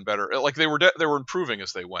better and better. Like they were improving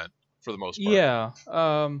as they went for the most part. Yeah.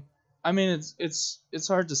 I mean, it's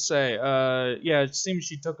hard to say. Yeah, it seems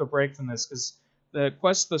she took a break from this because the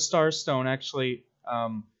Quest of the Starstone actually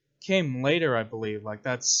came later, I believe. Like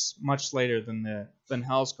that's much later than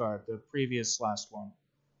Hellsguard, the previous last one.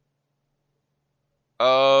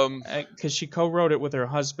 Because she co-wrote it with her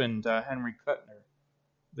husband Henry Kuttner,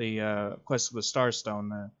 the Quest of the Starstone,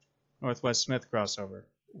 the Northwest Smith crossover.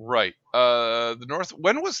 Right.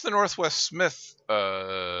 When was the Northwest Smith?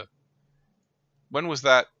 When was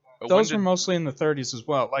that? Those were mostly in the 30s as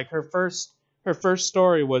well. Like her first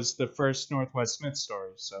story was the first Northwest Smith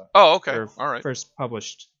story. So. Oh, okay. All right. First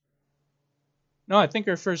published. No, I think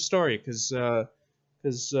her first story, because I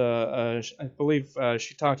believe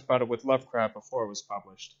she talked about it with Lovecraft before it was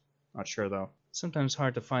published. Not sure though. Sometimes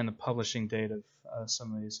hard to find the publishing date of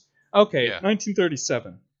some of these. Okay, yeah.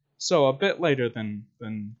 1937. So a bit later than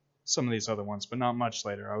some of these other ones, but not much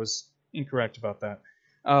later. I was incorrect about that.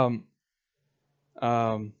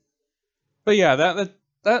 But yeah,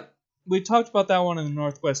 that we talked about that one in the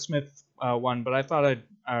Northwest Smith one, but I thought I'd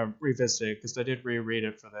revisit it because I did reread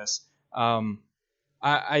it for this.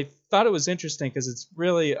 I thought it was interesting because it's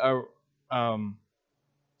really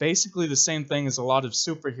basically the same thing as a lot of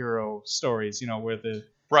superhero stories, where the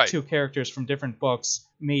two characters from different books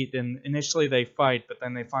meet and initially they fight, but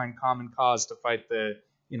then they find common cause to fight the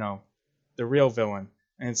real villain.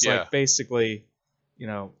 And it's like basically,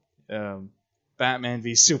 Batman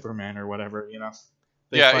v Superman or whatever,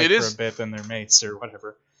 They fight for a bit, then they're mates or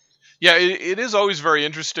whatever. Yeah, it is always very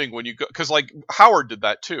interesting when you go, because like Howard did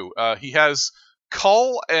that too. He has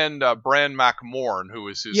Cull and Bran MacMorn, who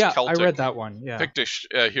is his Celtic, I read that one. Yeah, Pictish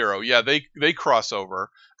hero. Yeah, they cross over,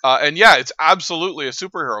 and yeah, it's absolutely a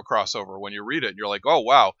superhero crossover when you read it. You're like, oh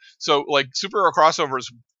wow. So like superhero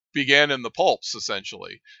crossovers began in the pulps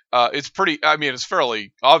essentially. It's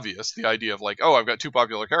fairly obvious, the idea of like, oh, I've got two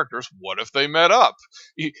popular characters, what if they met up?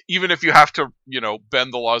 Even if you have to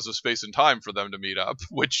bend the laws of space and time for them to meet up,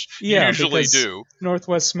 which you usually do.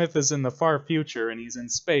 Northwest Smith is in the far future and he's in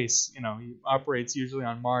space. He operates usually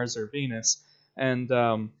on Mars or Venus, and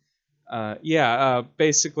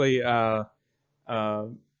basically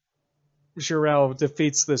Jarell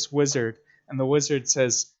defeats this wizard. And the wizard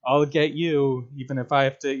says, I'll get you, even if I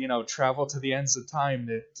have to, travel to the ends of time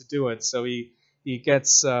to do it. So he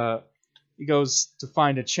goes to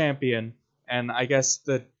find a champion, and I guess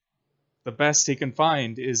the best he can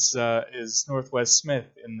find is Northwest Smith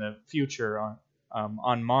in the future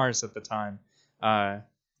on Mars at the time. And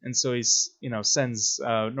so he's sends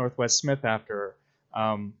Northwest Smith after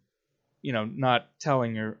her, not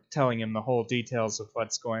telling him the whole details of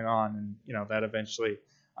what's going on, and that eventually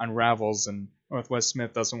unravels, and Northwest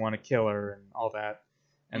Smith doesn't want to kill her and all that,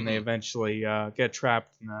 and they eventually get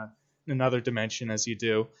trapped in another dimension, as you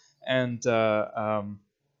do, and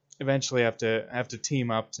eventually have to team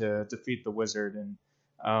up to defeat the wizard and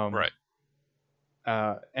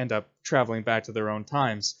end up traveling back to their own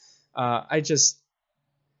times. It's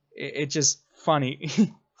just funny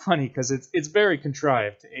because it's very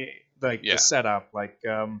contrived, the setup. Like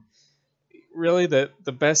really the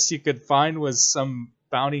best you could find was some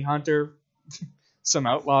bounty hunter, some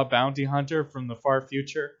outlaw bounty hunter from the far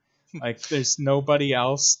future. Like there's nobody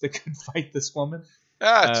else that could fight this woman.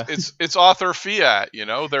 Yeah, it's author fiat, I'm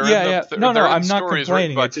not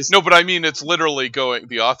complaining. But I mean, it's literally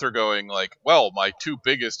the author going like, well, my two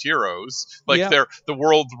biggest heroes, the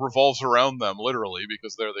world revolves around them literally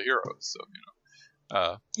because they're the heroes.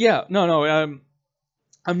 So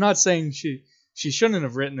I'm not saying she shouldn't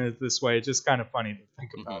have written it this way. It's just kind of funny to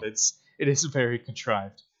think about. It is very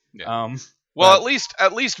contrived. Yeah. Well,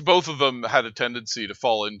 at least both of them had a tendency to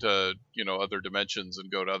fall into other dimensions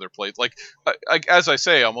and go to other places. Like as I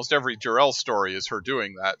say, almost every Jarell story is her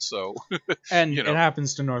doing that. So and it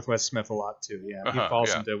happens to Northwest Smith a lot too. Yeah, he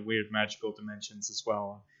falls into weird magical dimensions as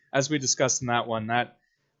well as we discussed in that one, that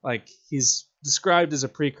like he's described as a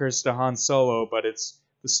precursor to Han Solo, but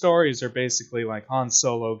the stories are basically like Han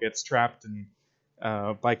Solo gets trapped in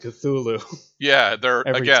by Cthulhu. Yeah, they're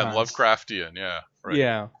again time. Lovecraftian. Yeah, right.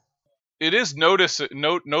 Yeah. It is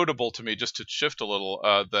notable to me, just to shift a little,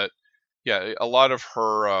 that a lot of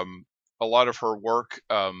her work.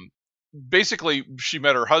 Basically, she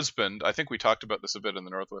met her husband. I think we talked about this a bit in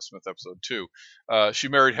the Northwest Smith episode too. She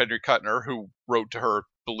married Henry Kuttner, who wrote to her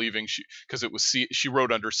believing because she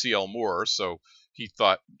wrote under C.L. Moore, so he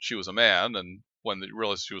thought she was a man, and when they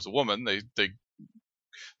realized she was a woman,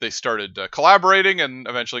 they started collaborating and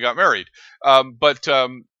eventually got married. But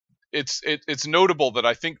it's notable that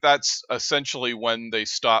I think that's essentially when they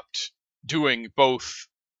stopped doing both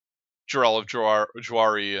Jirel of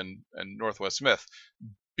Jwari and Northwest Smith,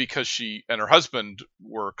 because she and her husband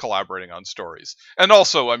were collaborating on stories. And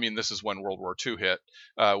also, I mean, this is when World War II hit,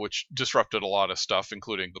 which disrupted a lot of stuff,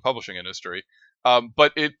 including the publishing industry.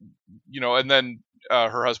 But it, and then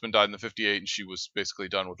her husband died in '58, and she was basically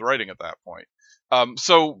done with writing at that point.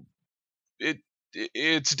 So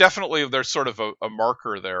it's definitely, there's sort of a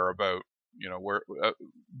marker there about, where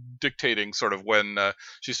dictating sort of when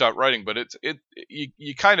she stopped writing. But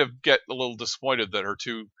you kind of get a little disappointed that her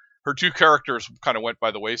two characters kind of went by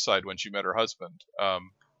the wayside when she met her husband.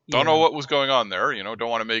 Don't know what was going on there. Don't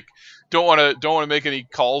want to make any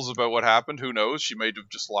calls about what happened. Who knows? She may have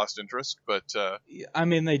just lost interest. But I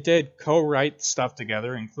mean, they did co-write stuff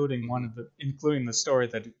together, including the story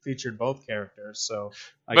that featured both characters. So,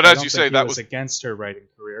 but as you say, that was against her writing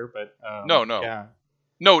career. But no. Yeah.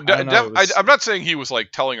 No, I'm not saying he was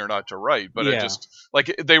like telling her not to write, but it just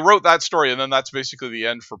like they wrote that story, and then that's basically the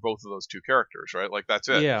end for both of those two characters, right? Like that's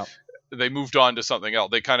it. Yeah. They moved on to something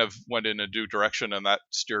else. They kind of went in a new direction, and that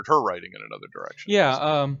steered her writing in another direction.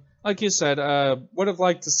 Yeah. Like you said, would have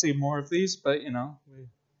liked to see more of these, but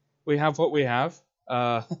we have what we have.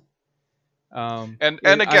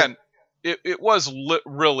 It was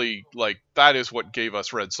really like that is what gave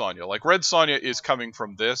us Red Sonja. Like Red Sonja is coming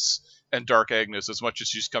from this and Dark Agnes as much as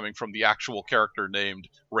she's coming from the actual character named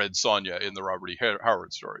Red Sonja in the Robert E.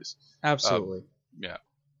 Howard stories. Absolutely. Yeah.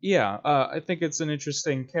 I think it's an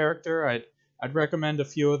interesting character. I'd recommend a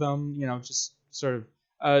few of them. Just sort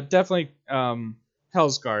of definitely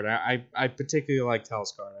Hellsguard. I particularly liked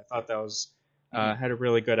Hellsguard. I thought that was had a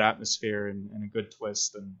really good atmosphere and a good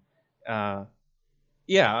twist. And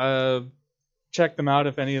check them out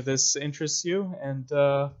if any of this interests you. And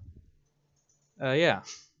yeah,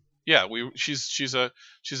 she's a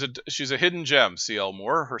hidden gem, C.L.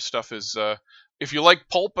 Moore. Her stuff is if you like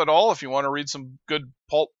pulp at all, if you want to read some good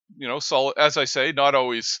pulp, solid, as I say, not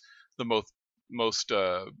always the most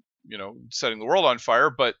setting the world on fire,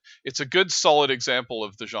 but it's a good solid example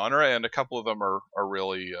of the genre, and a couple of them are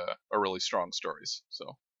really strong stories.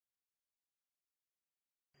 So.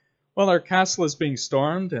 Well, our castle is being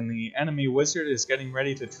stormed, and the enemy wizard is getting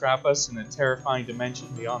ready to trap us in a terrifying dimension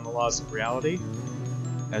beyond the laws of reality,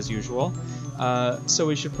 as usual. So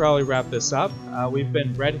we should probably wrap this up. We've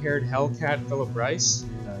been red-haired Hellcat Philip Rice.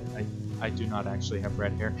 I do not actually have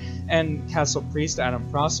red hair. And Castle Priest Adam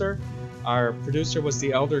Prosser. Our producer was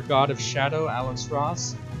the Elder God of Shadow, Alex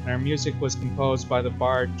Ross. And our music was composed by the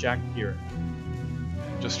bard Jack Buren.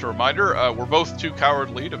 Just a reminder, we're both too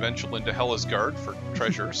cowardly to venture into Hellasgard for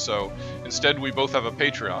treasure, so instead we both have a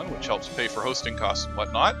Patreon, which helps pay for hosting costs and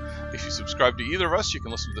whatnot. If you subscribe to either of us, you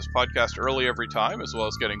can listen to this podcast early every time, as well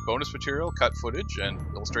as getting bonus material, cut footage, and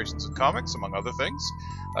illustrations and comics, among other things.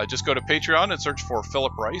 Just go to Patreon and search for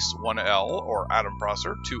Philip Rice, 1L, or Adam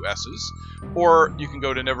Prosser, 2 S's. Or you can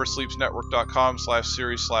go to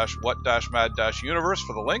neversleepsnetwork.com/series/what-mad-universe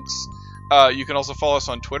for the links. You can also follow us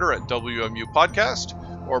on Twitter at WMU Podcast,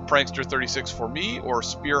 or Prankster36 for me, or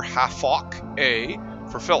Spear Hafok A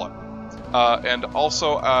for Philip. And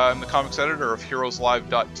also, I'm the comics editor of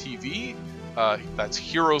HeroesLive.tv. That's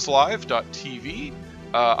HeroesLive.tv.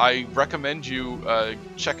 I recommend you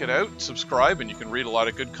check it out, subscribe, and you can read a lot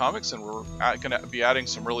of good comics, and we're going to be adding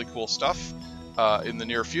some really cool stuff in the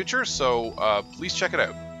near future, so please check it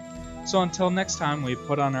out. So until next time we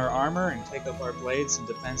put on our armor and take up our blades in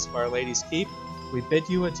defense of Our Lady's Keep, we bid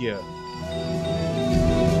you adieu.